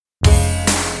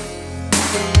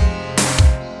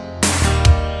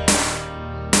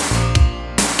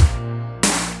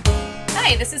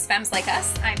Hi, this is Femmes Like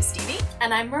Us. I'm Stevie.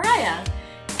 And I'm Mariah.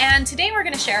 And today we're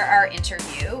going to share our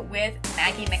interview with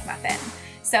Maggie McMuffin.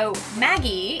 So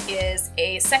Maggie is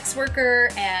a sex worker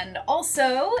and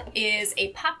also is a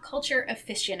pop culture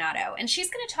aficionado. And she's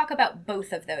going to talk about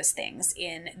both of those things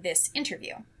in this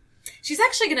interview. She's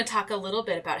actually going to talk a little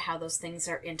bit about how those things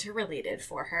are interrelated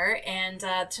for her. And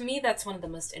to me, that's one of the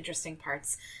most interesting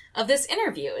parts of this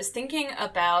interview, is thinking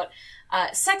about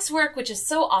sex work, which is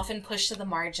so often pushed to the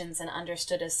margins and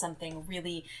understood as something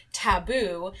really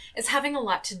taboo, is having a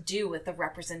lot to do with the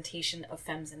representation of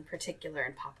femmes in particular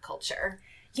in pop culture.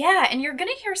 Yeah, and you're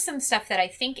going to hear some stuff that I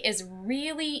think is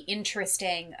really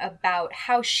interesting about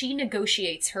how she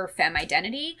negotiates her femme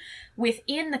identity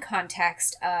within the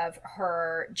context of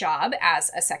her job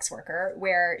as a sex worker,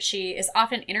 where she is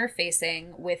often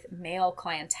interfacing with male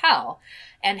clientele,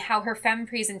 and how her femme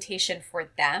presentation for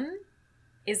them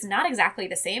is not exactly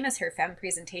the same as her femme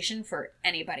presentation for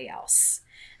anybody else.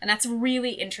 And that's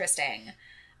really interesting.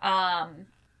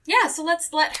 Yeah, so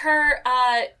let's let her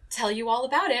tell you all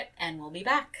about it, and we'll be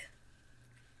back.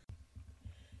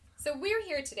 So we're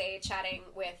here today chatting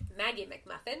with Maggie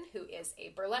McMuffin, who is a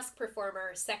burlesque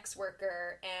performer, sex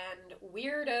worker, and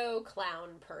weirdo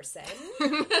clown person.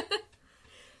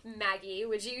 Maggie,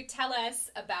 would you tell us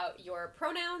about your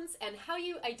pronouns and how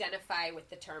you identify with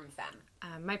the term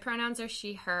femme? My pronouns are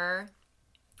she, her,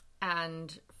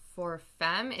 and for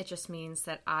femme, it just means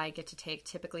that I get to take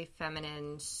typically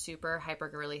feminine, super hyper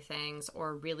girly things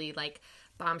or really like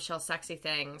bombshell sexy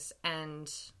things and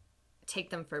take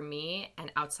them for me and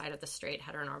outside of the straight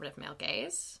heteronormative male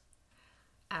gaze.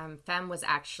 Femme was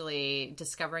actually,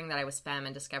 discovering that I was femme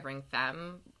and discovering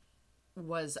femme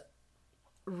was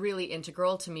really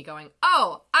integral to me going,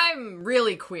 oh, I'm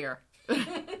really queer.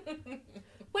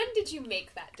 When did you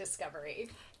make that discovery?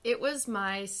 It was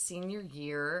my senior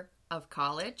year of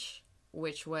college,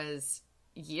 which was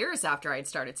years after I'd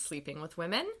started sleeping with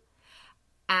women.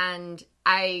 And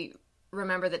I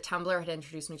remember that Tumblr had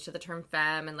introduced me to the term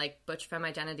femme and like butch femme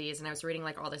identities, and I was reading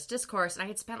like all this discourse, and I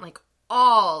had spent like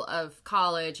all of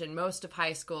college and most of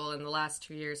high school and the last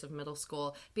 2 years of middle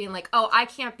school being like, oh, I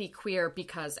can't be queer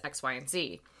because X, Y, and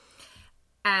Z.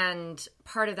 And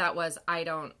part of that was I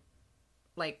don't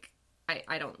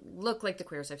look like the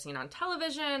queers I've seen on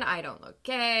television. I don't look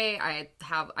gay.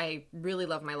 I really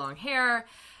love my long hair.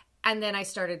 And then I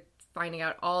started finding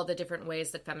out all the different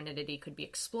ways that femininity could be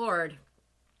explored.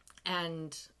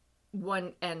 And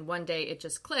one day it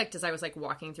just clicked as I was like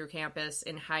walking through campus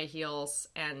in high heels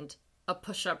and a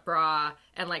push-up bra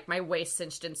and like my waist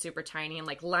cinched in super tiny and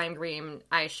like lime green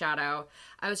eyeshadow.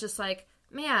 I was just like,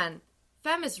 man,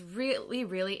 femme is really,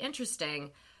 really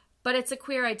interesting. But it's a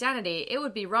queer identity. It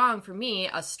would be wrong for me,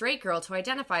 a straight girl, to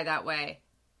identify that way.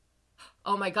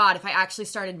 Oh my God, if I actually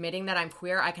start admitting that I'm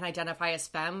queer, I can identify as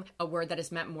femme, a word that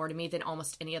has meant more to me than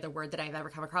almost any other word that I've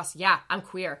ever come across. Yeah, I'm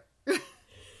queer.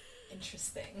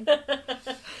 Interesting.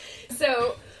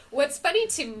 So what's funny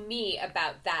to me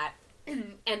about that,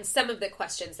 and some of the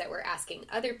questions that we're asking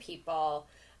other people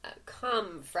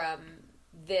come from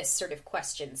this sort of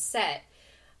question set,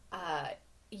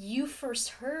 you first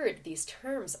heard these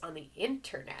terms on the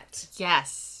internet.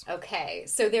 Yes. Okay,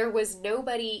 so there was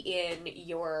nobody in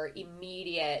your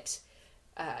immediate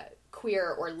queer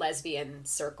or lesbian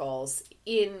circles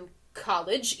in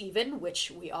college even, which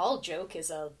we all joke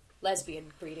is a lesbian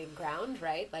breeding ground,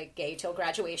 right? Like gay till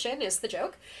graduation is the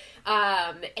joke.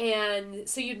 And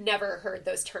so you'd never heard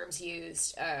those terms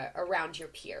used around your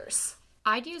peers.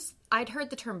 I'd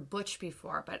heard the term butch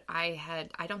before, but I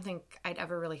don't think I'd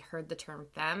ever really heard the term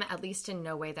femme, at least in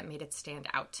no way that made it stand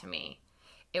out to me.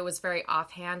 It was very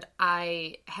offhand.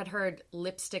 I had heard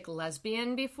lipstick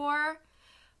lesbian before,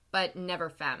 but never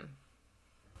femme.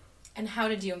 And how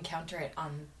did you encounter it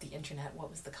on the internet? What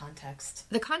was the context?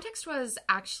 The context was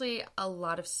actually a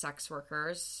lot of sex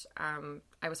workers.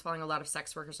 I was following a lot of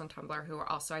sex workers on Tumblr who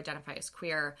also identify as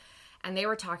queer. And they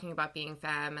were talking about being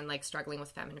femme and like struggling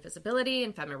with femme invisibility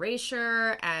and femme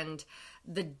erasure and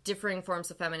the differing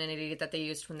forms of femininity that they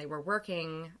used when they were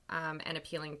working and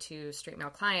appealing to straight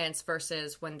male clients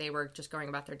versus when they were just going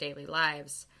about their daily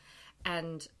lives.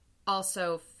 And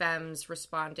also femmes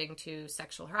responding to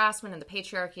sexual harassment and the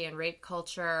patriarchy and rape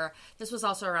culture. This was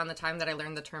also around the time that I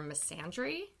learned the term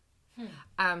misandry.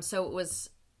 So it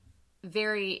was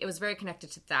very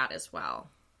connected to that as well.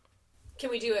 Can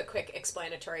we do a quick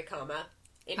explanatory comma?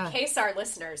 In case our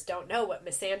listeners don't know what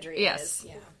misandry is.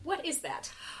 Yeah. What is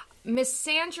that?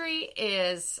 Misandry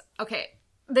is... Okay,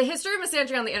 the history of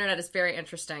misandry on the internet is very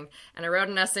interesting, and I wrote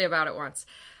an essay about it once.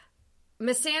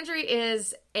 Misandry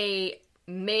is a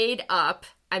made up,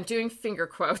 I'm doing finger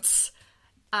quotes,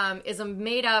 is a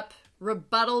made up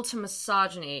rebuttal to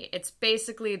misogyny. It's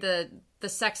basically the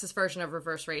sexist version of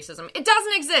reverse racism. It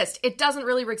doesn't exist. It doesn't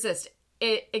really exist.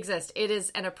 It exists. It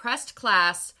is an oppressed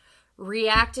class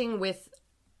reacting with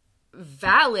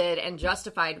valid and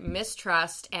justified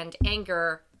mistrust and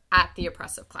anger at the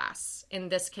oppressive class. In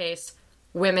this case,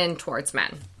 women towards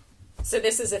men. So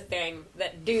this is a thing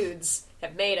that dudes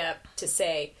have made up to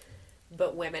say,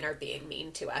 but women are being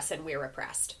mean to us and we're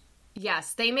oppressed.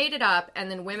 Yes, they made it up,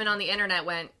 and then women on the internet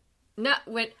went,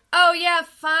 oh yeah,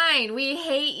 fine, we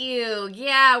hate you.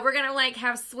 Yeah, we're gonna, like,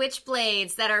 have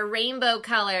switchblades that are rainbow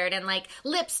colored and, like,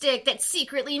 lipstick that's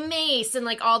secretly mace and,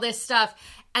 like, all this stuff.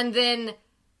 And then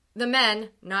the men,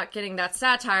 not getting that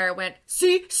satire, went,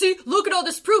 see, look at all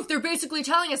this proof. They're basically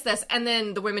telling us this. And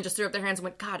then the women just threw up their hands and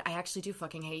went, God, I actually do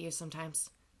fucking hate you sometimes.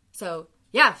 So,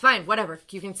 yeah, fine, whatever.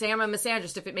 You can say I'm a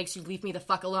misandrist if it makes you leave me the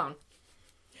fuck alone.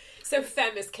 So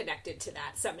femme is connected to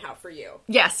that somehow for you.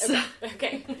 Yes.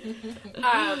 Okay.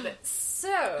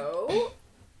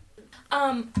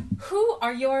 Who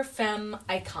are your femme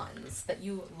icons that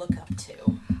you look up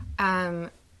to?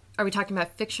 Are we talking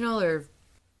about fictional or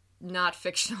not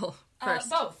fictional first?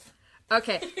 Both.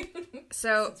 Okay.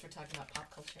 So Since we're talking about pop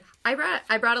culture.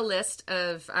 I brought a list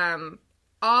of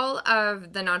all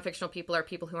of the non-fictional people are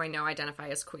people who I know identify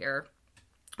as queer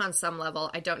on some level.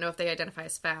 I don't know if they identify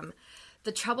as femme.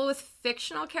 The trouble with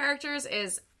fictional characters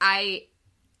is I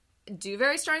do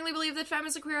very strongly believe that femme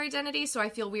is a queer identity, so I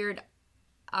feel weird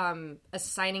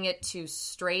assigning it to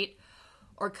straight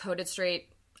or coded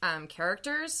straight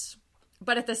characters.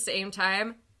 But at the same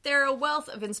time, they're a wealth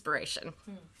of inspiration.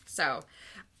 So,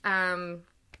 I'm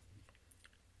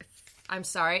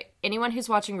sorry. Anyone who's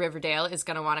watching Riverdale is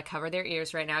going to want to cover their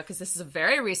ears right now because this is a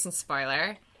very recent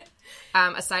spoiler.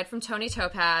 Aside from Tony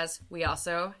Topaz, we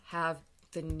also have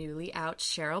the newly out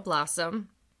Cheryl Blossom.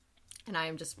 And I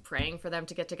am just praying for them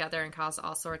to get together and cause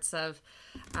all sorts of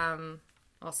femme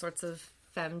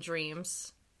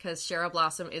dreams. Because Cheryl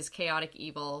Blossom is chaotic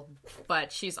evil,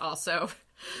 but she is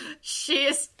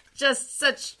just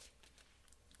such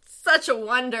a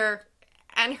wonder.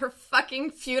 And her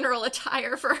fucking funeral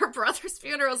attire for her brother's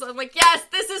funerals. I'm like, yes,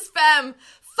 this is femme.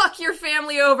 Fuck your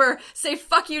family over. Say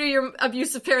fuck you to your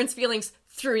abusive parents' feelings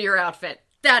through your outfit.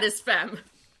 That is femme.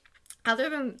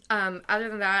 Other than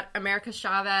that, America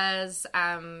Chavez,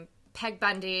 Peg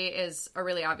Bundy is a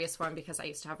really obvious one because I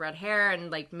used to have red hair and,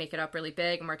 like, make it up really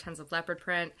big and wear tons of leopard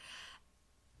print.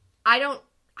 I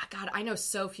know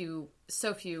so few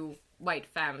white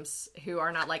femmes who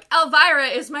are not like, Elvira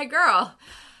is my girl.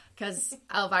 Because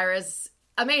Elvira is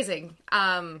amazing.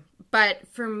 But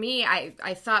for me,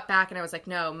 I thought back and I was like,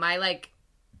 no, my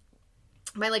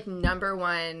number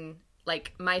one,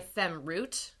 like, my femme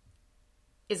root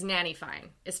is Nanny Fine,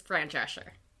 is Fran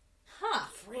Drescher. Huh.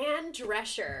 Fran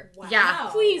Drescher. Wow. Yeah.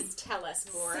 Please tell us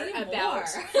more about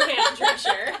Fran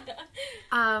Drescher.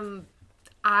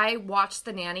 I watched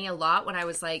The Nanny a lot when I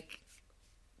was, like,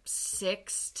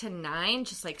 6 to 9,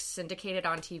 just, like, syndicated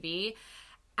on TV.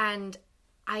 And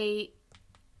I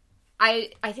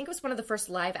think it was one of the first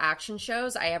live action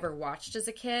shows I ever watched as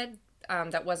a kid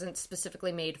that wasn't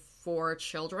specifically made for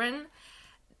children.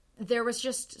 There was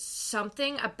just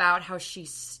something about how she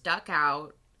stuck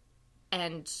out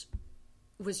and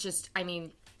was just, I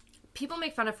mean, people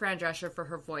make fun of Fran Drescher for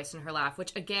her voice and her laugh,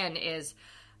 which again is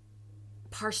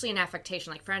partially an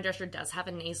affectation. Like, Fran Drescher does have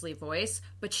a nasally voice,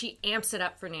 but she amps it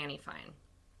up for Nanny Fine.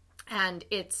 And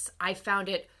I found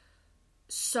it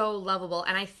so lovable.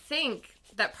 And I think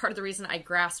that part of the reason I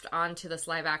grasped onto this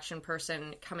live action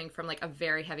person coming from, like, a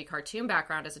very heavy cartoon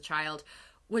background as a child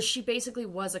was she basically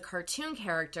was a cartoon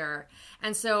character.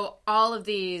 And so all of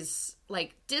these,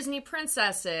 like, Disney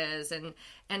princesses and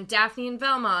Daphne and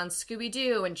Velma and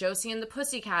Scooby-Doo and Josie and the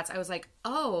Pussycats, I was like,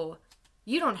 oh,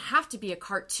 you don't have to be a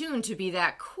cartoon to be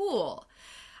that cool.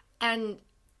 And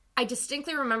I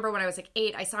distinctly remember when I was, like,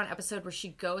 8, I saw an episode where she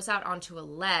goes out onto a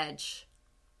ledge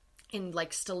in,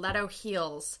 like, stiletto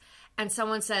heels, and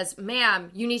someone says, ma'am,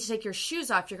 you need to take your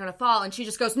shoes off, you're going to fall. And she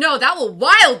just goes, no, that will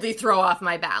wildly throw off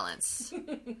my balance. And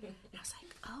I was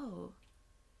like, oh.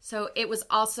 So it was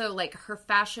also, like, her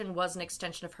fashion was an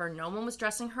extension of her. No one was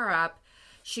dressing her up.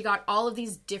 She got all of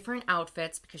these different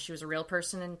outfits because she was a real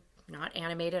person and not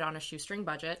animated on a shoestring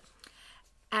budget.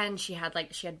 And she had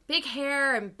big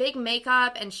hair and big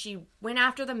makeup, and she went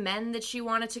after the men that she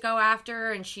wanted to go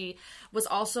after, and she was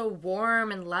also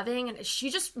warm and loving, and she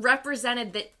just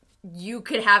represented that you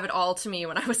could have it all to me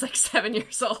when I was, like, 7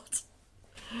 years old.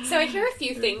 So I hear a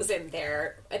few things in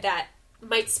there that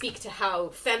might speak to how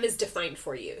femme is defined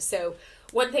for you. So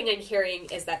one thing I'm hearing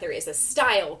is that there is a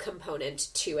style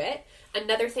component to it.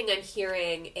 Another thing I'm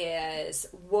hearing is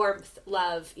warmth,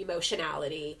 love,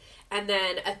 emotionality. And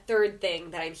then a third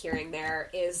thing that I'm hearing there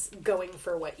is going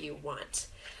for what you want.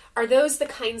 Are those the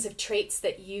kinds of traits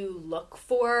that you look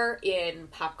for in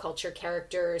pop culture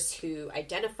characters who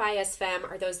identify as femme?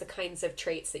 Are those the kinds of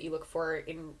traits that you look for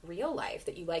in real life,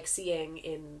 that you like seeing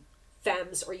in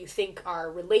femmes or you think are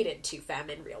related to femme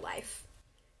in real life?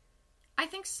 I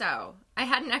think so. I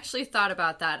hadn't actually thought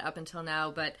about that up until now,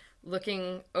 but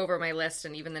looking over my list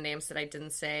and even the names that I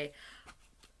didn't say,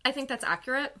 I think that's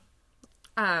accurate.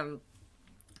 I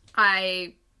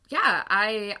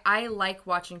like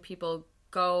watching people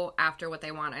go after what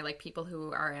they want. I like people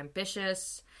who are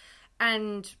ambitious,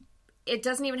 and it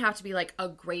doesn't even have to be like a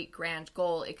great grand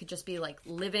goal. It could just be like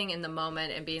living in the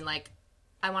moment and being like,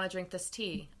 I want to drink this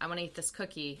tea. I want to eat this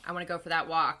cookie. I want to go for that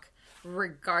walk,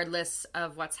 regardless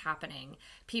of what's happening.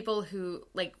 People who,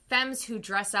 like, femmes who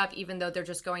dress up even though they're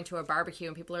just going to a barbecue,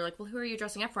 and people are like, well, who are you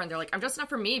dressing up for? And they're like, I'm dressing up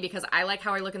for me because I like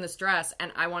how I look in this dress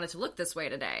and I want it to look this way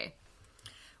today,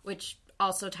 which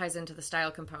also ties into the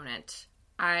style component.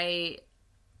 I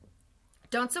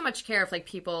don't so much care if, like,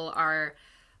 people are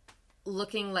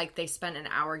looking like they spent an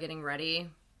hour getting ready.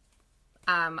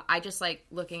 I just like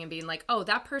looking and being like, oh,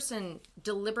 that person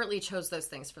deliberately chose those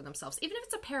things for themselves, even if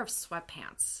it's a pair of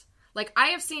sweatpants. Like, I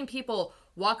have seen people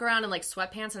walk around in, like,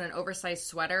 sweatpants and an oversized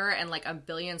sweater and, like, a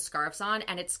billion scarves on,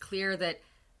 and it's clear that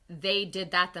they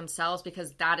did that themselves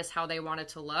because that is how they wanted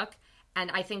to look. And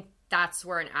I think that's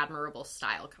where an admirable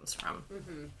style comes from.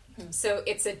 Mm-hmm. So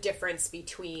it's a difference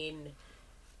between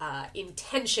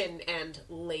intention and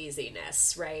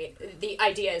laziness, right? The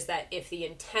idea is that if the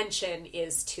intention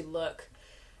is to look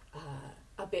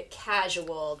a bit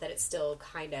casual, that it's still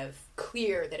kind of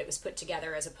clear that it was put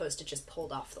together as opposed to just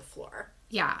pulled off the floor.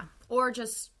 Yeah. Or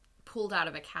just pulled out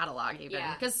of a catalog even.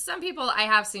 Yeah. Because some people I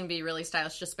have seen be really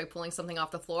stylish just by pulling something off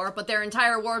the floor, but their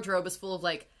entire wardrobe is full of,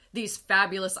 like, these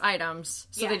fabulous items.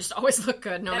 So they just always look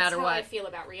good no matter what. That's how I feel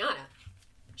about Rihanna.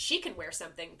 She can wear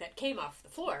something that came off the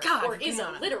floor. God, or is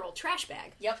Rihanna. a literal trash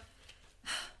bag. Yep.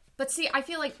 But see, I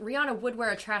feel like Rihanna would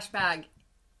wear a trash bag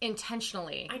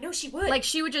intentionally. I know she would. Like,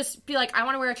 she would just be like, I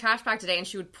want to wear a trash bag today, and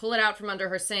she would pull it out from under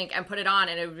her sink and put it on,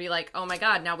 and it would be like, oh my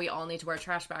god, now we all need to wear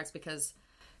trash bags because,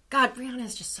 God, Rihanna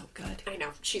is just so good. I know.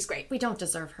 She's great. We don't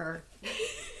deserve her.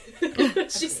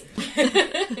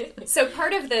 So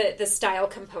part of the style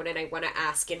component I want to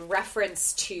ask in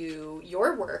reference to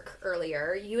your work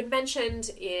earlier, you had mentioned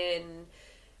in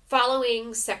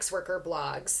following sex worker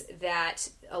blogs that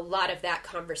a lot of that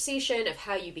conversation of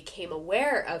how you became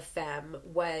aware of femme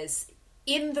was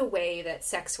in the way that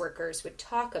sex workers would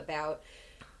talk about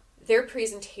their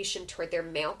presentation toward their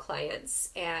male clients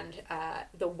and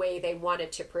the way they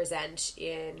wanted to present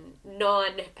in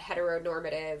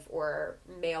non-heteronormative or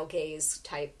male gaze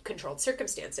type controlled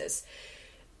circumstances.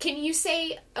 Can you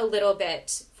say a little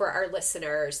bit for our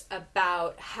listeners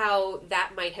about how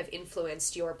that might have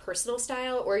influenced your personal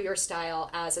style or your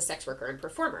style as a sex worker and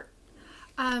performer?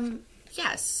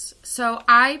 Yes. So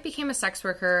I became a sex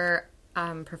worker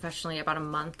professionally about a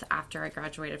month after I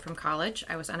graduated from college.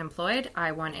 I was unemployed.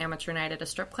 I won amateur night at a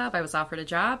strip club. I was offered a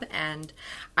job, and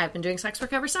I've been doing sex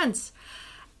work ever since.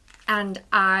 And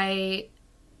I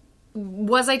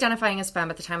was identifying as femme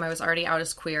at the time. I was already out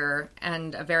as queer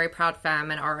and a very proud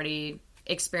femme and already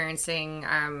experiencing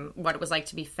what it was like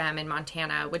to be femme in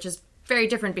Montana, which is very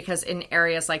different because in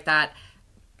areas like that,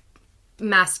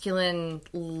 masculine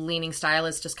leaning style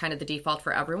is just kind of the default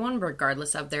for everyone,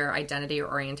 regardless of their identity or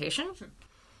orientation.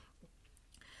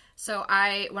 So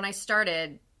when I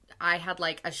started, I had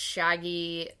like a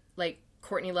shaggy, like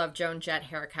Courtney Love Joan Jett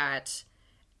haircut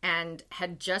and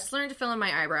had just learned to fill in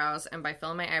my eyebrows. And by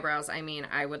fill in my eyebrows, I mean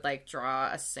I would like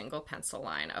draw a single pencil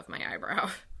line of my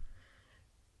eyebrow.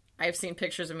 I've seen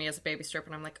pictures of me as a baby stripper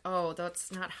and I'm like, oh,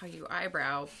 that's not how you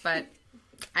eyebrow. But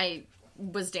I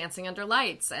was dancing under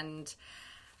lights, and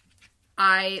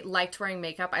I liked wearing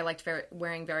makeup. I liked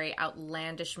wearing very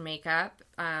outlandish makeup,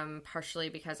 partially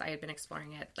because I had been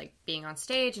exploring it, like being on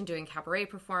stage and doing cabaret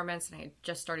performance, and I had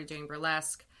just started doing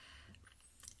burlesque.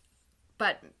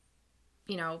 But,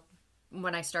 you know,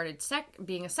 when I started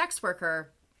being a sex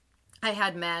worker, I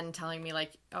had men telling me,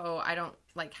 like, oh, I don't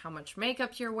like how much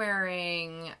makeup you're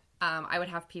wearing. I would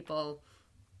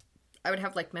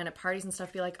have like men at parties and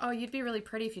stuff be like, oh, you'd be really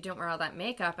pretty if you don't wear all that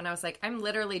makeup. And I was like, I'm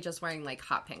literally just wearing like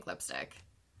hot pink lipstick.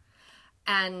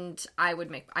 And I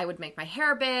would make my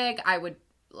hair big. I would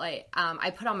like,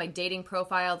 I put on my dating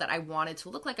profile that I wanted to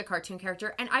look like a cartoon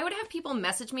character. And I would have people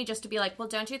message me just to be like, well,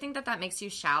 don't you think that makes you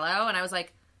shallow? And I was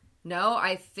like, no,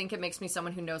 I think it makes me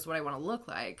someone who knows what I want to look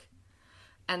like.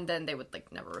 and then they would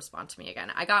like never respond to me again.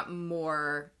 I got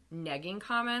more negging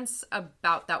comments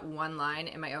about that one line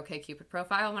in my OkCupid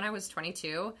profile when I was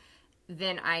 22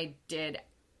 than I did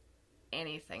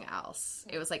anything else.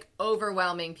 It was like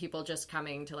overwhelming people just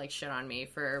coming to like shit on me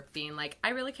for being like, I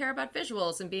really care about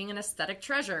visuals and being an aesthetic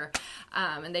treasure.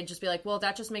 And they'd just be like, well,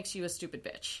 that just makes you a stupid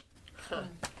bitch. Huh.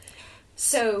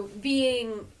 So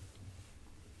being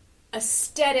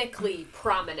aesthetically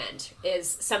prominent is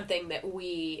something that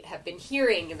we have been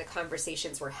hearing in the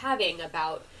conversations we're having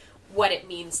about what it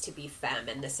means to be femme,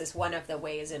 and this is one of the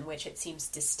ways in which it seems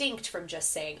distinct from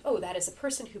just saying, oh, that is a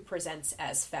person who presents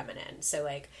as feminine. So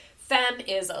like femme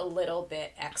is a little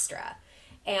bit extra,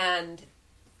 and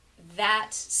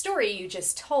that story you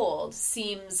just told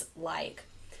seems like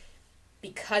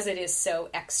because it is so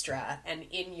extra and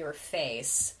in your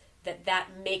face that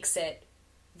makes it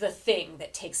the thing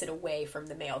that takes it away from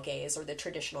the male gaze or the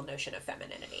traditional notion of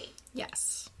femininity.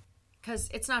 Yes. Because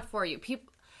it's not for you.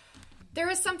 There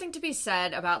is something to be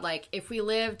said about, like, if we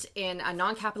lived in a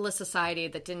non-capitalist society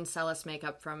that didn't sell us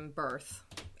makeup from birth,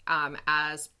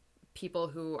 as people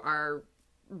who are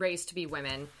raised to be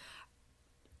women,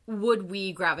 would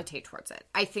we gravitate towards it?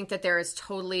 I think that there is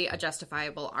totally a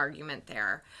justifiable argument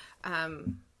there.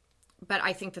 But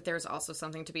I think that there's also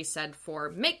something to be said for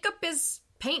makeup is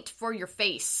paint for your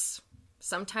face.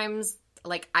 Sometimes,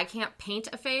 like, I can't paint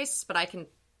a face, but I can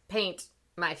paint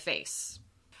my face.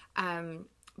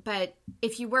 But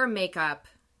if you wear makeup,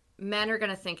 men are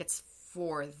going to think it's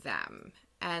for them.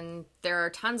 And there are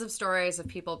tons of stories of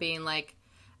people being like,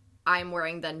 I'm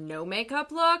wearing the no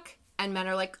makeup look. And men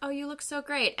are like, oh, you look so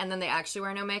great. And then they actually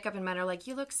wear no makeup. And men are like,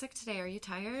 you look sick today. Are you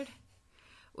tired?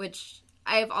 Which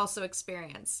I have also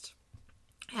experienced.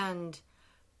 And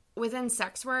within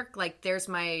sex work, like, there's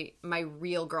my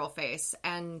real girl face.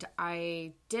 And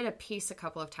I did a piece a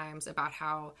couple of times about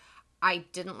how I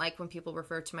didn't like when people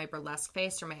referred to my burlesque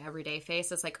face or my everyday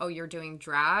face as like, oh, you're doing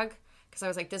drag. Because I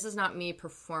was like, this is not me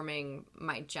performing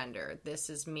my gender.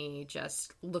 This is me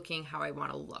just looking how I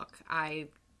want to look.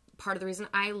 Part of the reason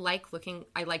I like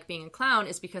being a clown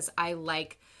is because I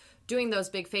like doing those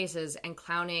big faces, and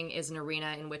clowning is an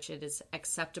arena in which it is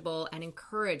acceptable and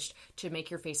encouraged to make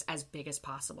your face as big as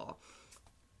possible.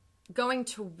 Going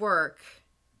to work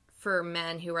for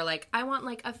men who are like, I want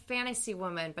like a fantasy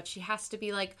woman, but she has to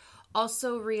be like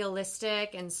also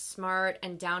realistic and smart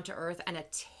and down to earth and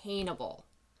attainable.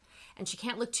 And she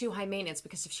can't look too high maintenance,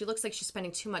 because if she looks like she's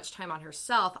spending too much time on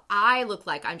herself, I look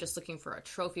like I'm just looking for a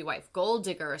trophy wife gold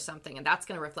digger or something, and that's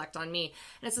going to reflect on me.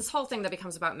 And it's this whole thing that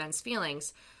becomes about men's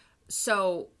feelings.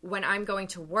 So when I'm going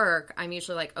to work, I'm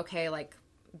usually like, okay, like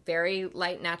very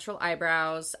light natural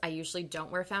eyebrows. I usually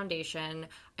don't wear foundation.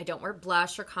 I don't wear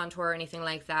blush or contour or anything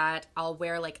like that. I'll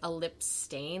wear like a lip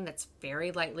stain that's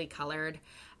very lightly colored.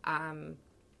 And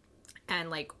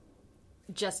like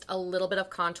just a little bit of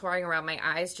contouring around my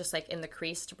eyes, just like in the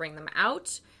crease to bring them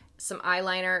out, some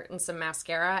eyeliner and some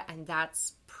mascara, and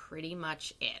that's pretty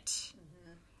much it.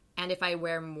 Mm-hmm. And if I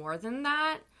wear more than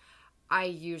that, I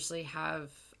usually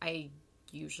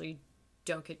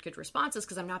don't get good responses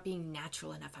because I'm not being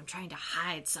natural enough. I'm trying to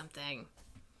hide something.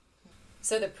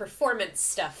 So the performance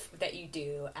stuff that you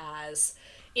do as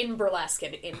in burlesque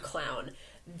and in clown,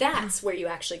 that's where you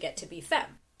actually get to be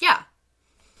femme. Yeah.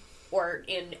 Or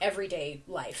in everyday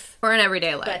life. Or in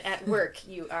everyday life. But at work,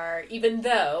 you are, even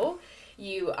though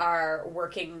you are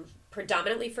working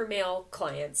predominantly for male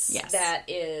clients, yes, that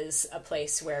is a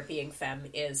place where being femme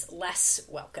is less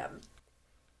welcome.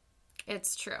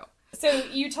 It's true. So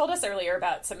you told us earlier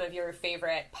about some of your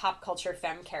favorite pop culture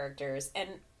femme characters, and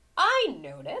I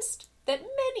noticed that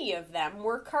many of them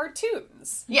were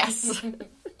cartoons. Yes.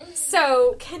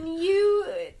 So can you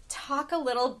talk a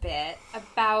little bit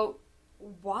about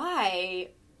why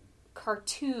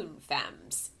cartoon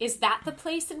femmes? Is that the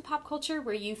place in pop culture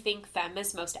where you think femme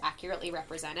is most accurately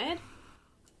represented?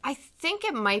 I think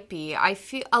it might be. I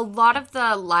feel a lot of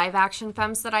the live action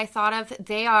femmes that I thought of,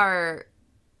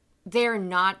 they're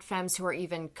not femmes who are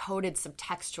even coded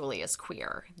subtextually as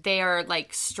queer. They are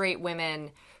like straight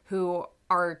women who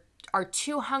are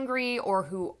too hungry or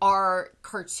who are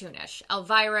cartoonish.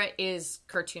 Elvira is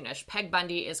cartoonish. Peg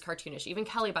Bundy is cartoonish. Even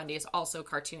Kelly Bundy is also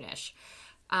cartoonish.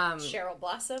 Cheryl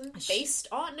Blossom, based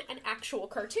on an actual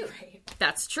cartoon. Right.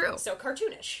 That's true. So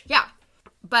cartoonish. Yeah.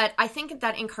 But I think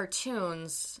that in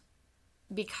cartoons,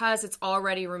 because it's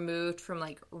already removed from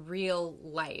like real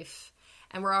life,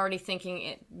 and we're already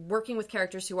working with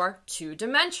characters who are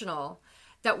two-dimensional,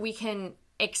 that we can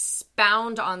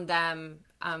expound on them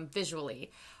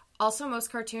visually. Also, most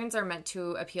cartoons are meant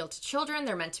to appeal to children.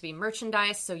 They're meant to be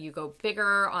merchandise, so you go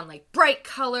bigger on like bright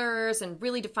colors and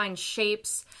really defined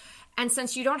shapes. And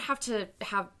since you don't have to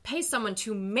pay someone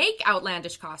to make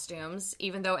outlandish costumes,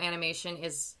 even though animation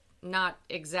is not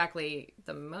exactly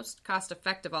the most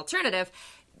cost-effective alternative,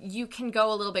 you can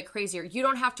go a little bit crazier. You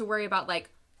don't have to worry about, like,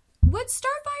 would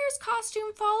Starfire's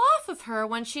costume fall off of her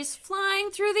when she's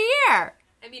flying through the air?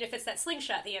 I mean, if it's that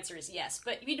slingshot, the answer is yes.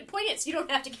 But the point is, you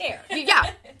don't have to care.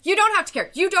 Yeah, you don't have to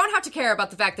care. You don't have to care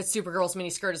about the fact that Supergirl's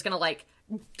miniskirt is going to, like,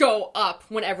 go up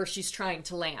whenever she's trying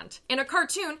to land. In a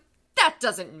cartoon, that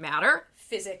doesn't matter.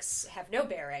 Physics have no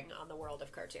bearing on the world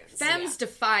of cartoons. Femmes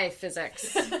defy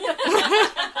physics.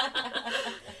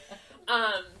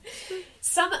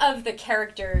 Some of the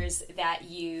characters that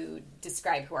you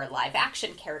describe who are live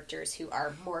action characters who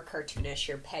are more cartoonish,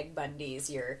 your Peg Bundys,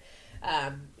 your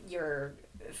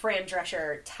Fran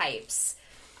Drescher types,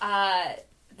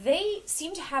 they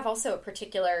seem to have also a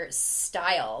particular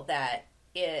style that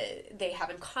they have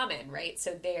in common, right?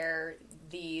 So they're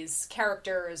these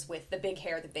characters with the big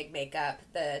hair, the big makeup,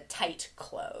 the tight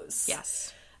clothes.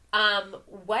 Yes.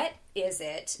 What is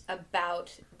it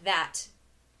about that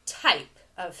type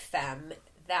of femme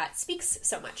that speaks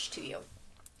so much to you?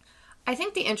 I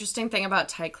think the interesting thing about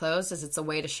tight clothes is it's a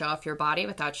way to show off your body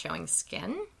without showing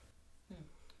skin.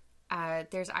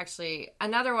 There's actually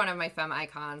another one of my femme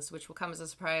icons, which will come as a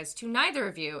surprise to neither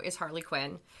of you, is Harley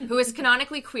Quinn, who is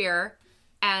canonically queer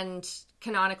and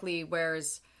canonically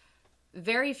wears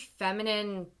very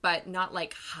feminine but not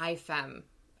like high femme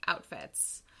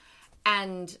outfits.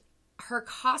 And her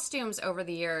costumes over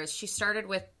the years, she started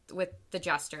with the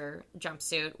Jester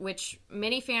jumpsuit, which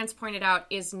many fans pointed out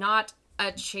is not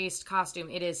a chaste costume.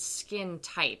 It is skin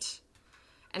tight.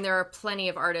 And there are plenty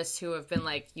of artists who have been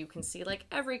like, you can see like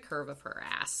every curve of her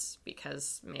ass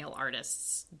because male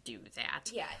artists do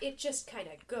that. Yeah, it just kind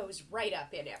of goes right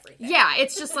up in everything. Yeah,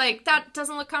 it's just like, that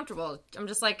doesn't look comfortable. I'm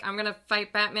just like, I'm going to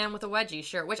fight Batman with a wedgie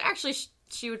shirt, which actually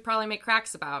she would probably make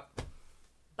cracks about.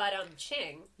 But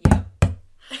Ching. Yep.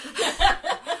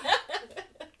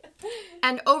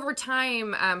 And over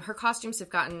time, her costumes have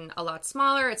gotten a lot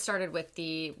smaller. It started with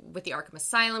the Arkham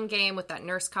Asylum game, with that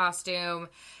nurse costume.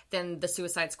 Then the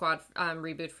Suicide Squad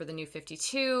reboot for the New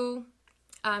 52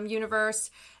 universe.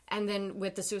 And then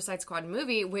with the Suicide Squad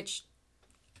movie, which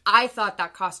I thought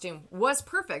that costume was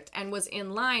perfect and was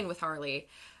in line with Harley.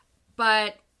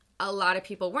 But a lot of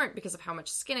people weren't because of how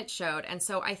much skin it showed. And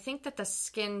so I think that the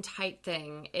skin tight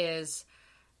thing is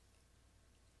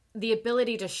the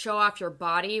ability to show off your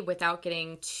body without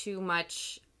getting too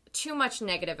much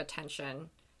negative attention.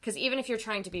 Because even if you're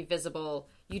trying to be visible,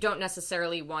 you don't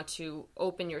necessarily want to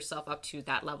open yourself up to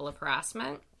that level of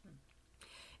harassment.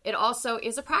 It also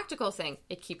is a practical thing.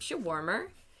 It keeps you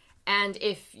warmer. And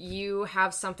if you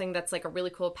have something that's like a really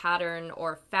cool pattern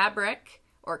or fabric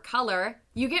or color,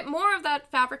 you get more of that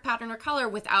fabric, pattern, or color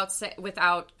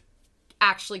without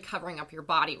actually covering up your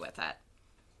body with it.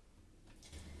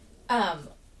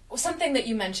 Something that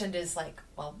you mentioned is like,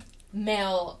 well,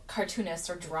 male cartoonists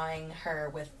are drawing her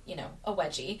with, a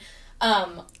wedgie.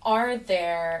 Are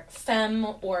there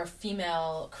femme or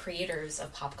female creators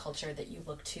of pop culture that you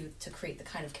look to create the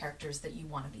kind of characters that you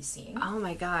want to be seeing? Oh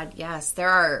my God, yes. There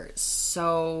are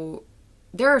so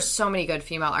many good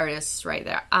female artists right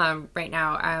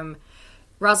now.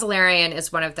 Rosalarian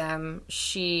is one of them.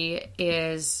 She's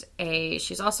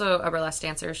also a burlesque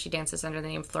dancer. She dances under the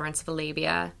name Florence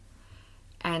Valabia.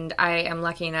 And I am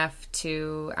lucky enough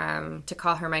to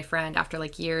call her my friend after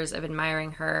like years of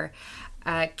admiring her.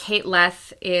 Kate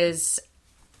Leth is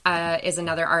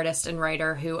another artist and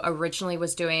writer who originally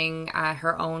was doing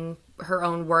her own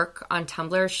work on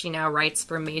Tumblr. She now writes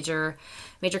for major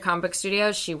comic book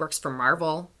studios. She works for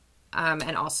Marvel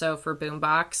and also for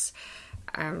Boombox.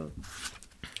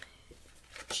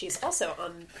 She's also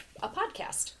on a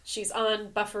podcast. She's on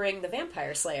Buffering the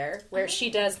Vampire Slayer, where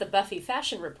she does the Buffy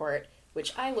Fashion Report,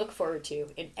 which I look forward to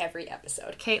in every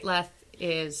episode. Kate Leth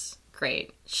is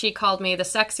great. She called me the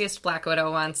sexiest Black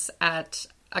Widow once at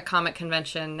a comic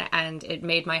convention, and it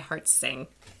made my heart sing.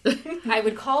 I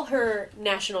would call her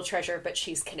national treasure, but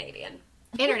she's Canadian.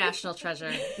 International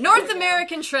treasure. North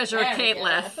American treasure, Kate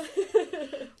Leth.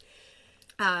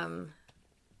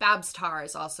 Babs Tarr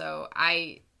is also...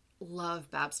 I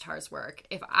love Babs Tarr's work.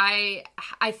 I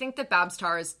think that Babs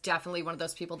Tarr is definitely one of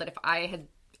those people that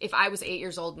if I was 8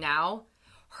 years old now,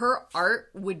 her art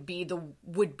would be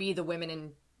the women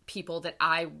and people that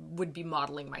I would be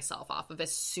modeling myself off of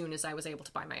as soon as I was able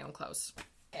to buy my own clothes.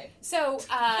 Okay. So,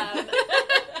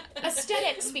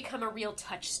 aesthetics become a real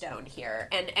touchstone here,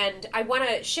 and I want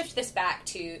to shift this back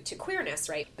to queerness,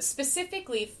 right?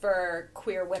 Specifically for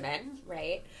queer women,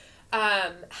 right?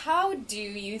 How do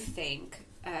you think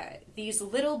these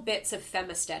little bits of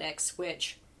femme aesthetics,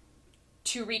 which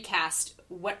to recast,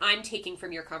 what I'm taking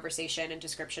from your conversation and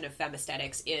description of femme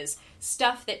aesthetics is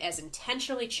stuff that is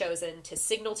intentionally chosen to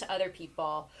signal to other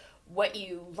people what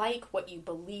you like, what you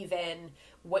believe in,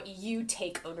 what you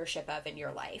take ownership of in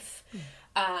your life.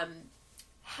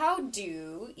 How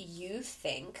do you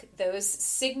think those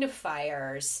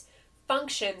signifiers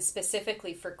function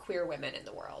specifically for queer women in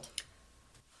the world?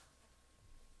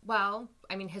 Well,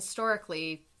 I mean,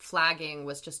 historically, flagging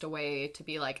was just a way to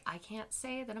be like, I can't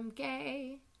say that I'm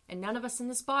gay, and none of us in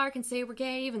this bar can say we're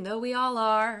gay, even though we all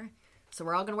are. So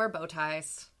we're all going to wear bow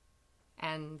ties,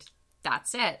 and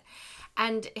that's it.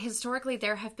 And historically,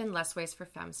 there have been less ways for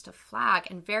femmes to flag,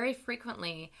 and very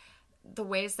frequently, the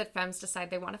ways that femmes decide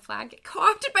they want to flag get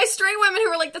co-opted by straight women who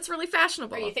are like, that's really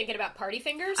fashionable. Are you thinking about party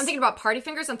fingers? I'm thinking about party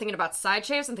fingers. I'm thinking about side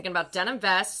shaves. I'm thinking about denim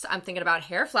vests. I'm thinking about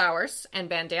hair flowers, and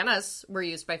bandanas were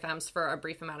used by femmes for a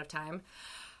brief amount of time.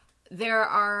 There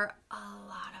are a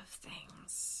lot of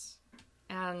things,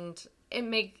 and it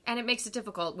makes it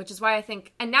difficult, which is why I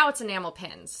think, and now it's enamel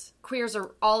pins. Queers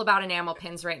are all about enamel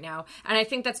pins right now, and I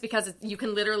think that's because you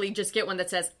can literally just get one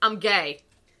that says, I'm gay.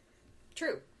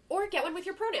 True. Or get one with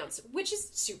your pronouns, which is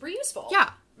super useful.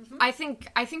 Yeah. Mm-hmm.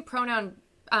 I think pronoun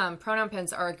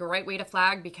pins are a great way to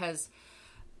flag because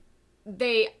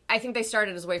I think they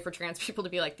started as a way for trans people to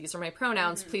be like, these are my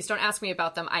pronouns. Please don't ask me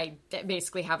about them. I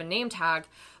basically have a name tag.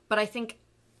 But I think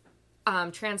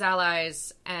trans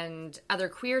allies and other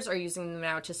queers are using them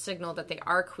now to signal that they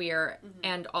are queer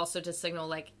and also to signal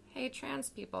like, hey, trans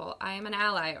people, I am an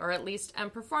ally, or at least I'm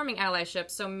performing allyship,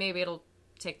 so maybe it'll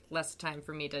take less time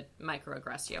for me to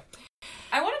microaggress you.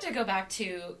 I wanted to go back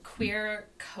to queer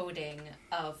coding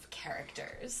of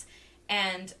characters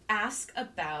and ask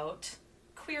about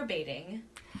queer baiting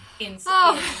in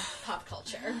pop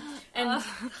culture. And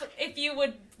if you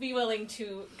would be willing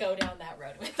to go down that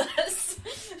road with us.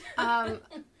 I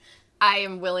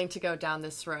am willing to go down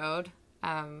this road.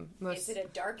 Is it a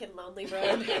dark and lonely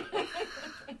road?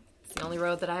 It's the only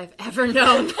road that I've ever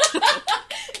known.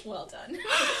 Well done.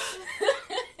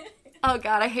 Oh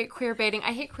God, I hate queer baiting.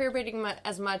 I hate queer baiting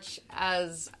as much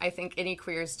as I think any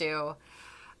queers do.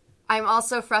 I'm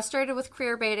also frustrated with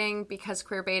queer baiting because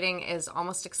queer baiting is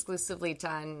almost exclusively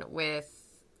done with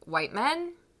white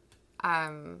men.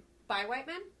 By white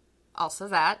men? Also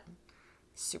that.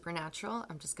 Supernatural.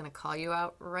 I'm just going to call you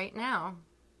out right now.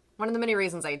 One of the many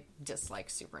reasons I dislike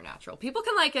Supernatural. People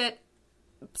can like it.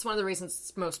 It's one of the reasons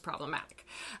it's most problematic.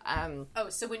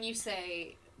 So when you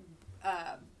say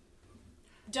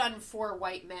done for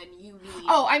white men, you mean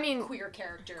I mean queer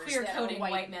characters. Queer coding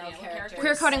white male characters.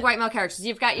 Queer coding white male characters.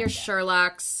 You've got your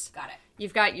Sherlocks. Got it.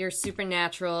 You've got your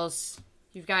Supernaturals.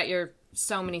 You've got your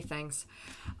so many things.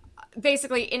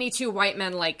 Basically, any two white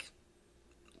men, like,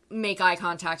 make eye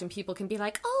contact and people can be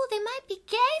like, oh, they might be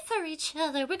gay for each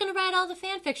other. We're going to write all the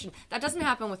fan fiction. That doesn't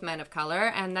happen with men of color,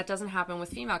 and that doesn't happen with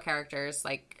female characters,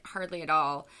 like, hardly at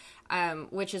all.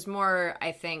 Which is more,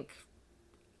 I think,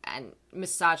 and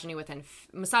misogyny and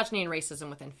racism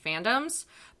within fandoms,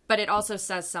 but it also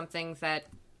says something that,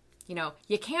 you know,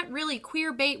 you can't really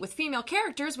queer bait with female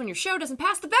characters when your show doesn't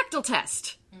pass the Bechdel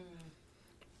test.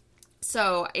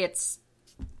 So it's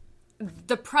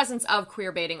the presence of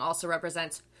queer baiting also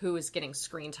represents who is getting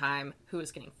screen time, who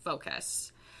is getting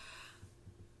focus.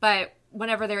 But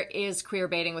whenever there is queer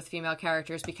baiting with female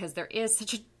characters, because there is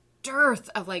such a dearth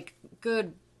of like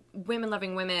good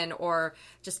women-loving women or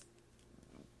just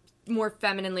more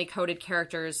femininely coded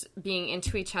characters being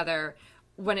into each other,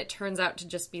 when it turns out to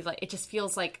just be like, it just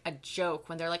feels like a joke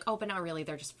when they're like, oh, but not really,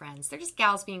 they're just friends. They're just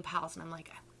gals being pals. And I'm like,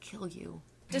 I will kill you.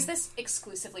 Does this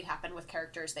exclusively happen with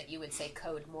characters that you would say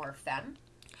code more femme?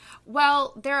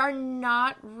 Well, there are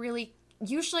not really...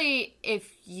 Usually, if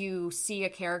you see a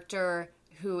character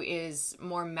who is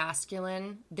more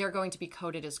masculine, they're going to be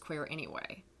coded as queer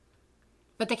anyway.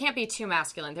 But they can't be too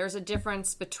masculine. There's a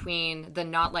difference between the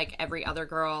not like every other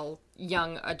girl,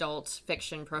 young adult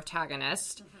fiction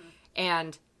protagonist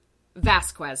and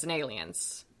Vasquez in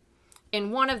Aliens. In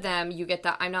one of them, you get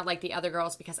the I'm not like the other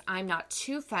girls because I'm not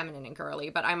too feminine and girly,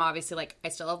 but I'm obviously like, I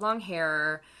still have long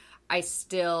hair. I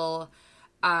still,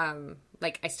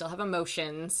 I still have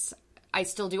emotions. I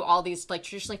still do all these like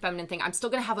traditionally feminine things. I'm still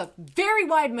going to have a very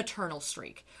wide maternal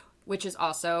streak, which is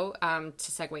also, to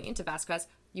segue into Vasquez,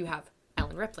 you have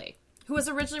Ellen Ripley, who was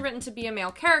originally written to be a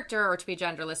male character or to be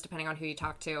genderless, depending on who you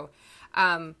talk to.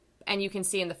 And you can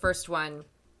see in the first one,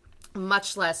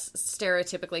 much less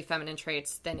stereotypically feminine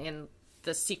traits than in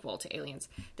the sequel to Aliens.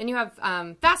 Then you have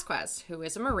Vasquez, who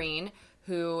is a Marine,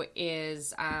 who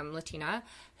is Latina,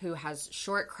 who has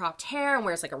short cropped hair and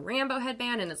wears like a Rambo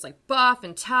headband and is like buff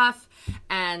and tough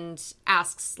and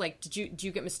asks like, do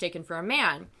you get mistaken for a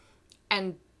man?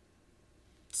 And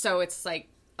So it's like,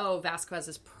 oh, Vasquez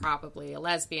is probably a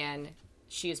lesbian.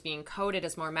 She is being coded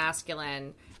as more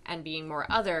masculine and being more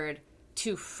othered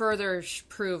to further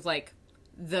prove, like,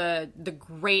 the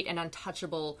great and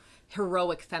untouchable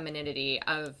heroic femininity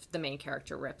of the main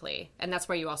character, Ripley. And that's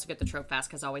where you also get the trope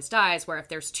Vasquez always dies, where if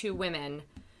there's two women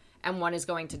and one is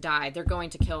going to die, they're going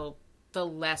to kill the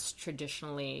less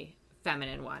traditionally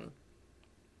feminine one.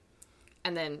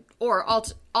 And then, or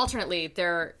alternately,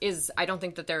 I don't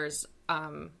think that there's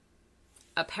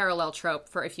a parallel trope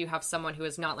for if you have someone who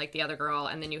is not like the other girl,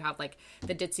 and then you have, like,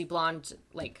 the ditzy blonde,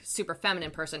 like, super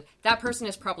feminine person. That person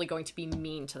is probably going to be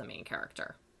mean to the main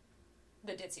character.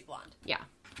 The ditzy blonde. Yeah.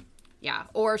 Yeah.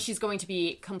 Or she's going to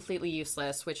be completely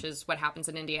useless, which is what happens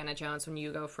in Indiana Jones when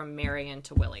you go from Marion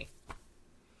to Willie.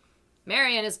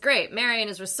 Marion is great. Marion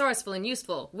is resourceful and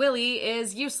useful. Willie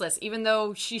is useless, even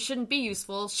though she shouldn't be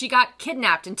useful. She got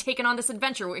kidnapped and taken on this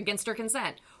adventure against her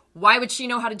consent. Why would she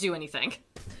know how to do anything?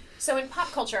 So in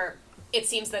pop culture, it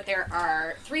seems that there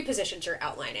are 3 positions you're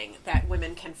outlining that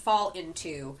women can fall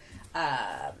into,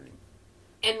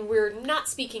 and we're not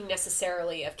speaking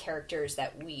necessarily of characters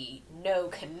that we know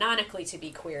canonically to be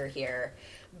queer here,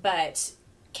 but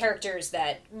characters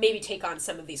that maybe take on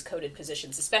some of these coded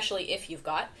positions, especially if you've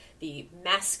got the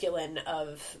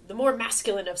more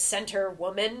masculine of center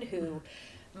woman who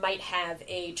might have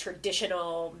a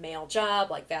traditional male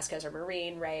job, like Vasquez or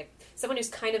Marine, right? Someone who's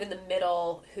kind of in the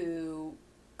middle, who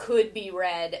could be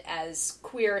read as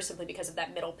queer simply because of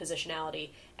that middle positionality.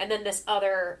 And then this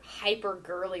other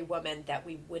hyper-girly woman that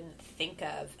we wouldn't think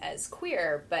of as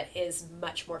queer, but is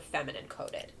much more feminine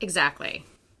coded. Exactly.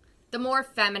 The more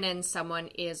feminine someone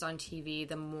is on TV,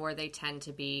 the more they tend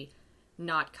to be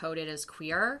not coded as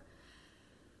queer.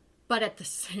 But at the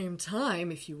same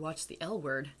time, if you watch The L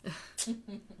Word,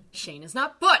 Shane is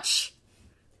not butch.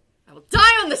 I will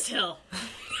die on this hill.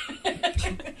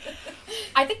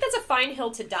 I think that's a fine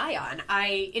hill to die on.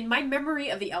 In my memory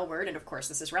of The L Word, and of course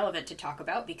this is relevant to talk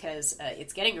about because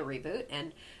it's getting a reboot,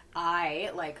 and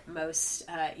I, like most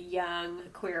young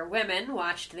queer women,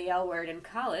 watched The L Word in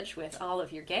college with all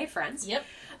of your gay friends. Yep.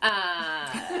 Do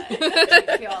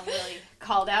you feel really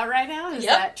called out right now? Is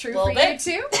that true for you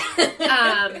too?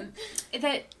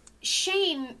 That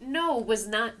Shane, was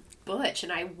not butch,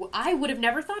 and I would have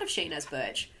never thought of Shane as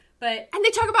butch. But And they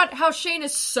talk about how Shane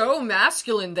is so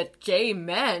masculine that gay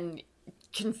men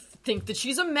can think that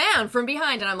she's a man from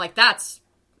behind, and I'm like,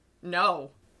 no.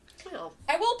 well,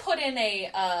 I will put in a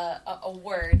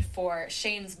word for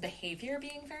Shane's behavior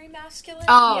being very masculine.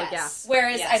 Oh, yes.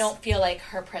 Whereas Yes. I don't feel like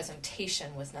her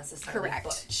presentation was necessarily Correct.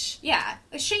 butch. Yeah,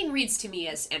 Shane reads to me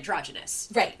as androgynous.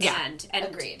 Right. Yeah. And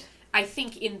Agreed. I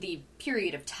think in the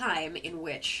period of time in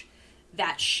which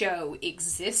that show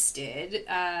existed,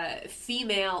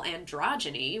 female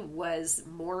androgyny was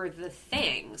more the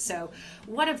thing. So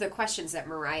one of the questions that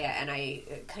Mariah and I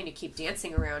kind of keep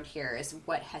dancing around here is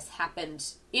what has happened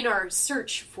in our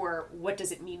search for what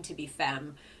does it mean to be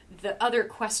femme. The other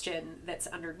question that's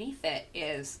underneath it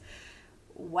is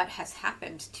what has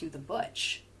happened to the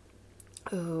butch?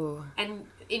 Ooh. And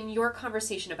in your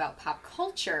conversation about pop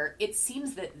culture, it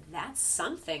seems that that's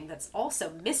something that's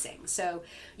also missing. So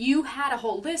you had a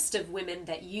whole list of women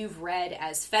that you've read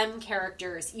as femme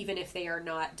characters, even if they are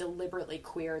not deliberately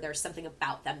queer. There's something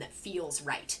about them that feels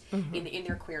right in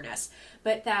their queerness.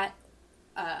 But that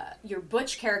your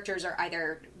butch characters are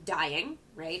either dying,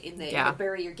 right, in the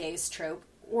bury your gays trope,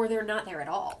 or they're not there at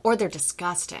all. Or they're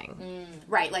disgusting.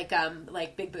 Right,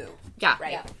 like Big Boo. Yeah.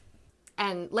 Right. Yeah.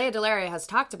 And Lea DeLaria has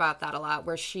talked about that a lot,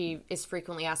 where she is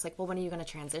frequently asked, like, well, when are you going to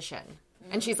transition?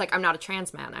 And she's like, I'm not a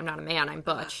trans man. I'm not a man. I'm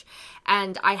butch.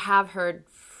 And I have heard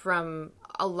from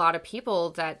a lot of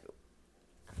people that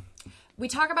we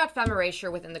talk about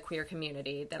femmerasure within the queer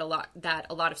community, that a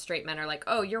lot of straight men are like,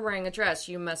 oh, you're wearing a dress,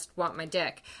 you must want my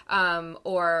dick.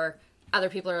 Or other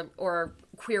people or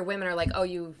queer women are like, oh,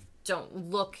 you don't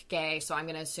look gay, so I'm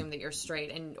going to assume that you're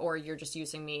straight, or you're just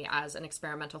using me as an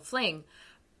experimental fling.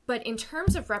 But in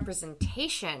terms of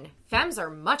representation, femmes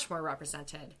are much more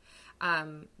represented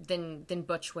than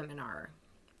butch women are.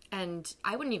 And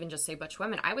I wouldn't even just say butch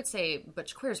women. I would say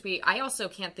butch queers. I also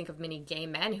can't think of many gay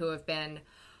men who have been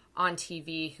on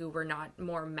TV who were not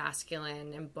more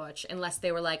masculine and butch, unless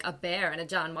they were like a bear in a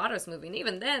John Waters movie. And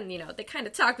even then, they kind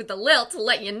of talk with the lilt to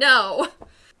let you know.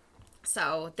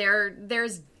 So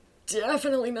there's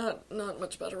definitely not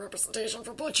much better representation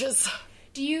for butches.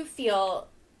 Do you feel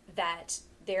that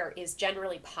there is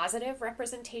generally positive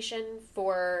representation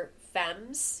for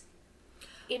femmes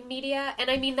in media?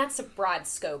 And I mean, that's a broad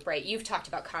scope, right? You've talked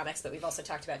about comics, but we've also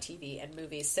talked about TV and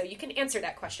movies. So you can answer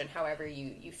that question however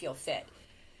you feel fit.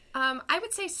 I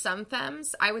would say some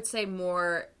femmes. I would say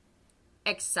more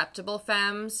acceptable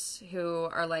femmes who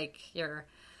are like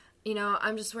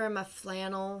I'm just wearing my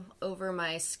flannel over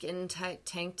my skin tight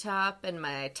tank top and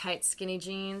my tight skinny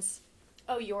jeans.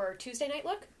 Oh, your Tuesday night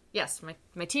look? Yes, my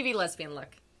TV lesbian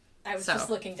look. I was just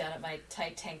looking down at my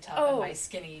tight tank top and my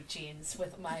skinny jeans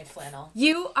with my flannel.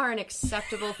 You are an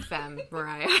acceptable femme,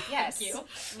 Mariah. Yes. Thank you.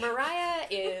 Mariah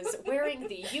is wearing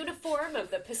the uniform of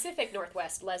the Pacific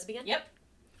Northwest lesbian. Yep.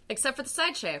 Except for the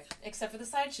side shave. Except for the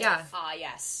side shave. Yeah. Ah,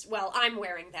 yes. Well, I'm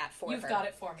wearing that for You've her. got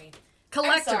it for me.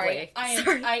 Collectively. I'm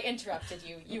sorry. I interrupted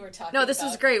you. You were talking No, this about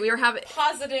was great. We were having...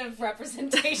 positive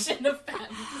representation of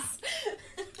femmes.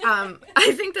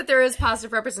 I think that there is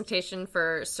positive representation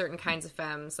for certain kinds of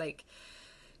femmes, like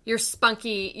your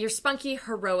spunky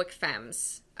heroic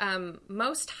femmes.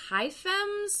 Most high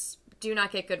femmes do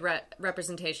not get good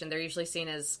representation. They're usually seen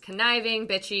as conniving,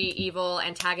 bitchy, evil,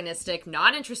 antagonistic,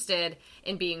 not interested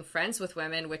in being friends with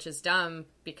women, which is dumb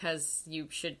because you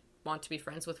should want to be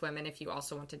friends with women if you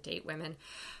also want to date women.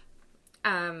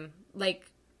 Like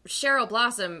Cheryl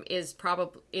Blossom is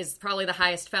probably the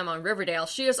highest femme on Riverdale.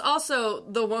 She is also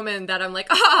the woman that I'm like,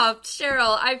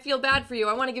 Cheryl, I feel bad for you.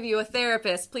 I want to give you a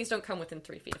therapist. Please don't come within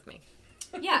 3 feet of me.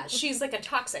 Yeah, she's like a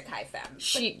toxic high femme.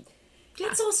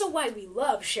 That's Yeah. also why we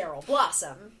love Cheryl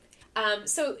Blossom.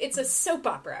 So it's a soap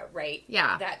opera, right?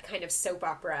 Yeah. That kind of soap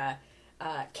opera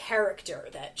character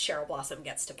that Cheryl Blossom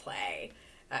gets to play.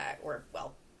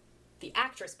 The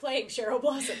actress playing Cheryl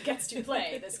Blossom gets to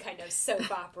play this kind of soap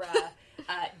opera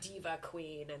diva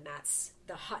queen, and that's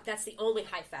the only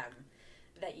high femme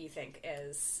that you think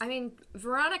is... I mean,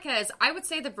 I would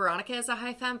say that Veronica is a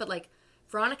high femme, but like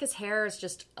Veronica's hair is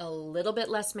just a little bit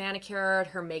less manicured.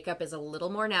 Her makeup is a little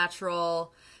more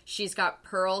natural. She's got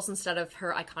pearls instead of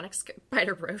her iconic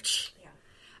spider brooch.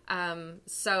 Yeah.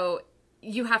 So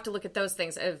you have to look at those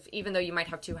things. Even though you might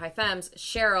have 2 high femmes,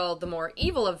 Cheryl, the more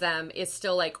evil of them, is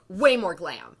still like way more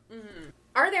glam. Mm-hmm.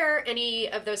 Are there any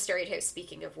of those stereotypes,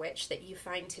 speaking of which, that you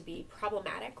find to be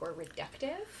problematic or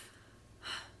reductive?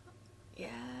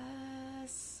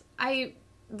 Yes. I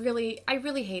really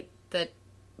hate that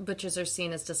butches are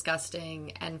seen as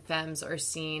disgusting and femmes are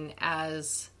seen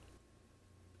as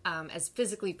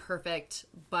physically perfect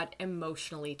but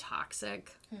emotionally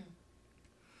toxic.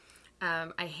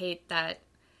 I hate that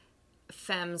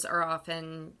femmes are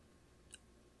often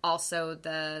also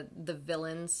the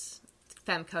villains.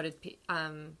 Femme-coded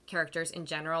characters in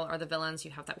general are the villains.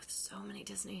 You have that with so many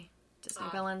Disney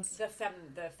villains. The femme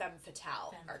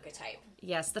fatale archetype.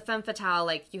 Yes, the femme fatale,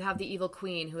 like, you have the evil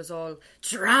queen who is all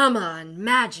drama and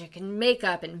magic and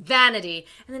makeup and vanity,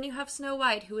 and then you have Snow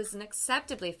White, who is an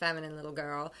acceptably feminine little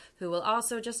girl, who will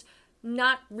also just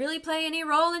not really play any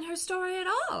role in her story at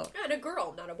all. And a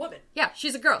girl, not a woman. Yeah,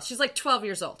 she's a girl. She's like 12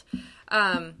 years old.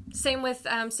 Same with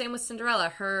Cinderella.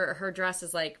 Her dress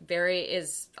is like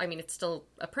it's still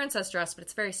a princess dress, but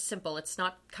it's very simple. It's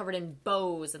not covered in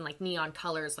bows and like neon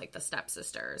colors like the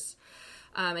stepsisters.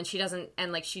 And she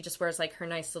just wears like her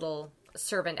nice little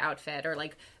servant outfit, or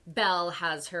like Belle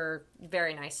has her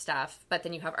very nice stuff. But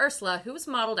then you have Ursula, who was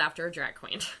modeled after a drag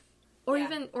queen. Or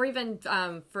even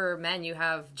for men, you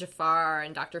have Jafar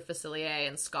and Dr. Facilier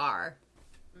and Scar.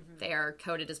 Mm-hmm. They are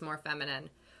coded as more feminine,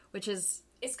 which is...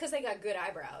 It's because they got good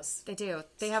eyebrows. They do.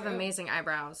 They have amazing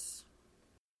eyebrows.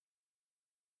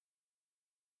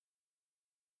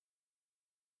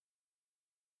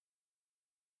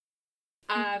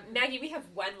 Maggie, we have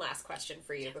one last question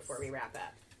for you before we wrap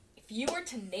up. If you were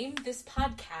to name this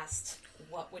podcast,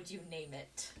 what would you name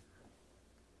it?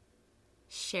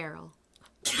 Cheryl.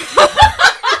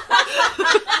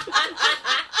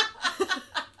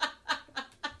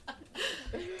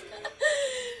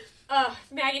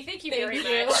 Maggie, thank you very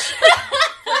much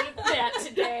for that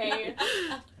today.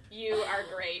 You are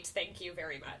great. Thank you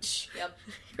very much. Yep.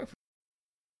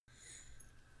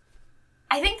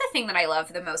 I think the thing that I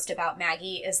love the most about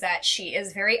Maggie is that she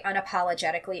is very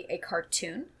unapologetically a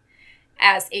cartoon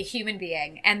as a human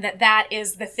being, and that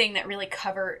is the thing that really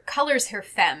colors her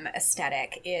femme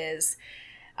aesthetic, is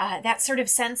that sort of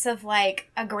sense of like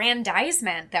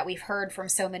aggrandizement that we've heard from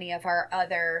so many of our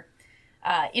other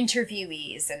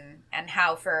interviewees, and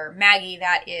how for Maggie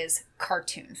that is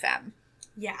cartoon femme.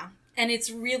 Yeah. And it's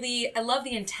really, I love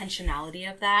the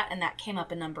intentionality of that, and that came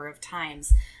up a number of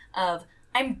times, of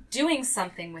I'm doing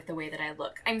something with the way that I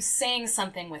look. I'm saying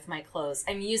something with my clothes.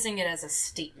 I'm using it as a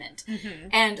statement. Mm-hmm.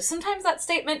 And sometimes that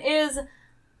statement is,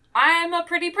 I'm a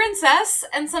pretty princess,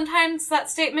 and sometimes that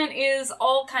statement is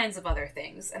all kinds of other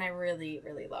things, and I really,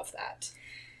 really love that.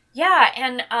 Yeah,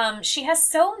 and she has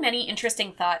so many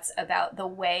interesting thoughts about the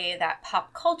way that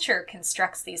pop culture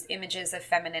constructs these images of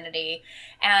femininity.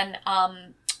 And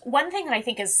one thing that I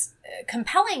think is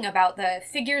compelling about the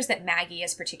figures that Maggie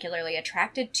is particularly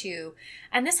attracted to,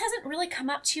 and this hasn't really come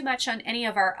up too much on any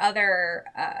of our other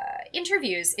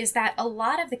interviews, is that a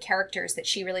lot of the characters that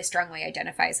she really strongly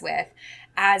identifies with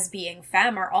as being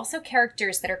femme are also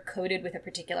characters that are coded with a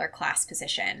particular class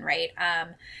position, right?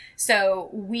 So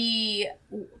we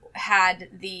had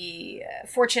the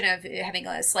fortune of having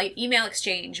a slight email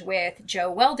exchange with Jo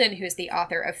Weldon, who's the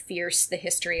author of Fierce, The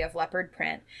History of Leopard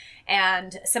Print.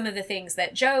 And some of the things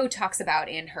that Jo talks about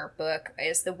in her book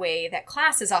is the way that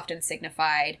class is often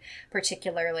signified,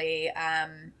 particularly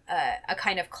a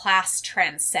kind of class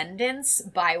transcendence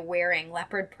by wearing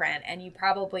leopard print. And you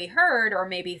probably heard or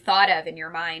maybe thought of in your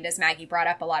mind, as Maggie brought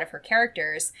up a lot of her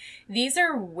characters, these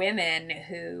are women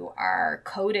who are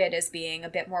coded as being a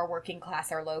bit more working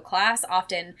class or low class,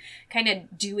 often kind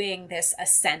of doing this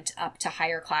ascent up to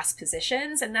higher class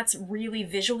positions. And that's really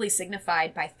visually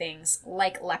signified by things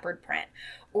like leopard print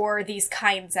or these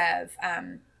kinds of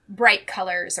bright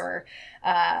colors or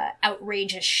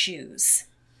outrageous shoes.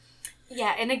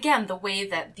 Yeah, and again, the way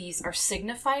that these are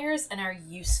signifiers and are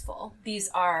useful. These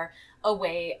are a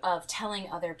way of telling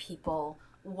other people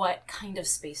what kind of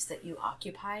space that you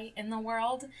occupy in the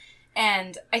world.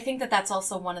 And I think that that's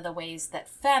also one of the ways that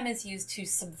femme is used to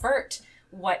subvert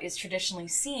what is traditionally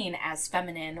seen as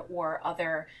feminine or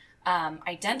other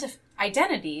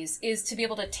identities, is to be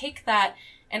able to take that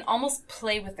and almost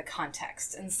play with the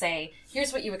context and say,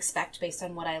 here's what you expect based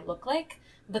on what I look like,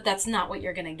 but that's not what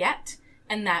you're going to get.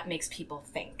 And that makes people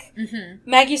think. Mm-hmm.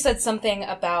 Maggie said something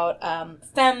about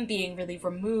femme being really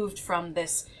removed from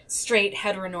this straight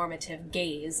heteronormative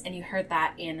gaze. And you heard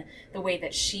that in the way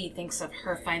that she thinks of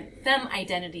her femme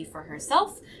identity for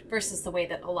herself versus the way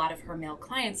that a lot of her male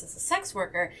clients as a sex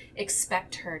worker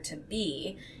expect her to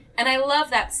be. And I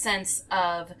love that sense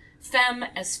of femme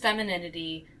as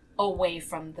femininity away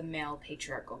from the male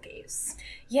patriarchal gaze.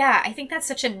 Yeah, I think that's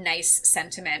such a nice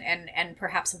sentiment, and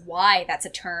perhaps why that's a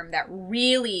term that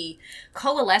really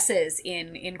coalesces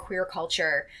in queer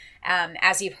culture.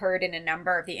 As you've heard in a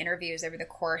number of the interviews over the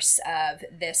course of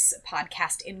this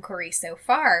podcast inquiry so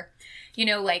far, you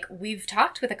know, like we've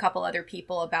talked with a couple other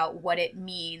people about what it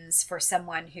means for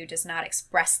someone who does not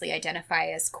expressly identify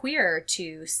as queer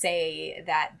to say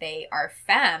that they are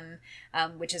femme,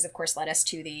 which has of course led us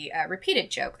to the repeated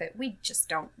joke that we just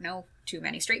don't know too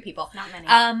many straight people. Not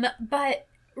many. But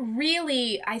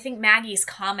really, I think Maggie's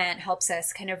comment helps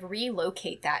us kind of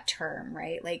relocate that term,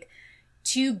 right? Like,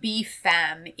 to be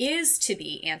femme is to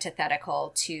be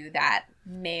antithetical to that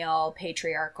male,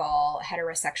 patriarchal,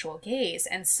 heterosexual gaze.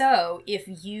 And so if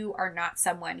you are not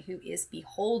someone who is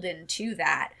beholden to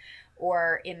that,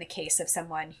 or in the case of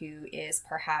someone who is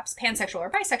perhaps pansexual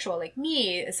or bisexual like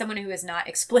me, someone who is not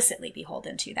explicitly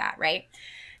beholden to that, right?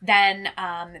 Then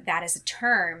that is a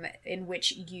term in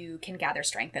which you can gather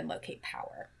strength and locate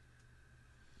power.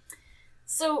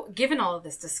 So, given all of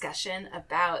this discussion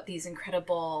about these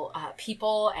incredible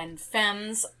people and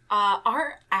femmes,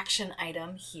 our action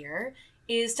item here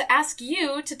is to ask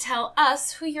you to tell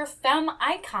us who your femme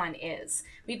icon is.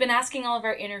 We've been asking all of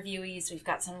our interviewees, we've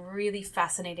got some really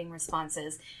fascinating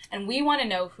responses, and we want to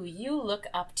know who you look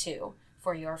up to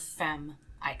for your femme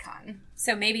icon.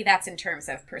 So maybe that's in terms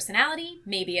of personality,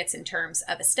 maybe it's in terms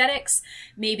of aesthetics,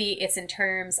 maybe it's in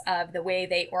terms of the way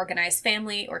they organize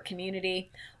family or community.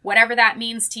 Whatever that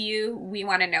means to you, we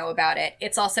want to know about it.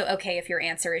 It's also okay if your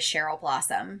answer is Cheryl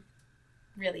Blossom.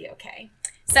 Really okay.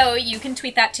 So you can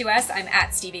tweet that to us. I'm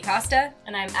at Stevie Costa.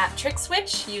 And I'm at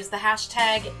TrickSwitch. Use the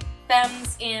hashtag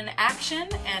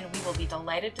FemmesInAction, and we will be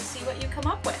delighted to see what you come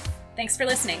up with. Thanks for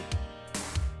listening.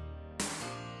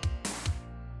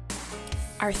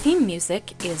 Our theme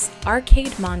music is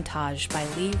Arcade Montage by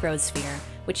Lee Rosevere,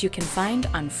 which you can find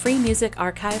on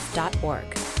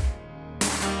freemusicarchive.org.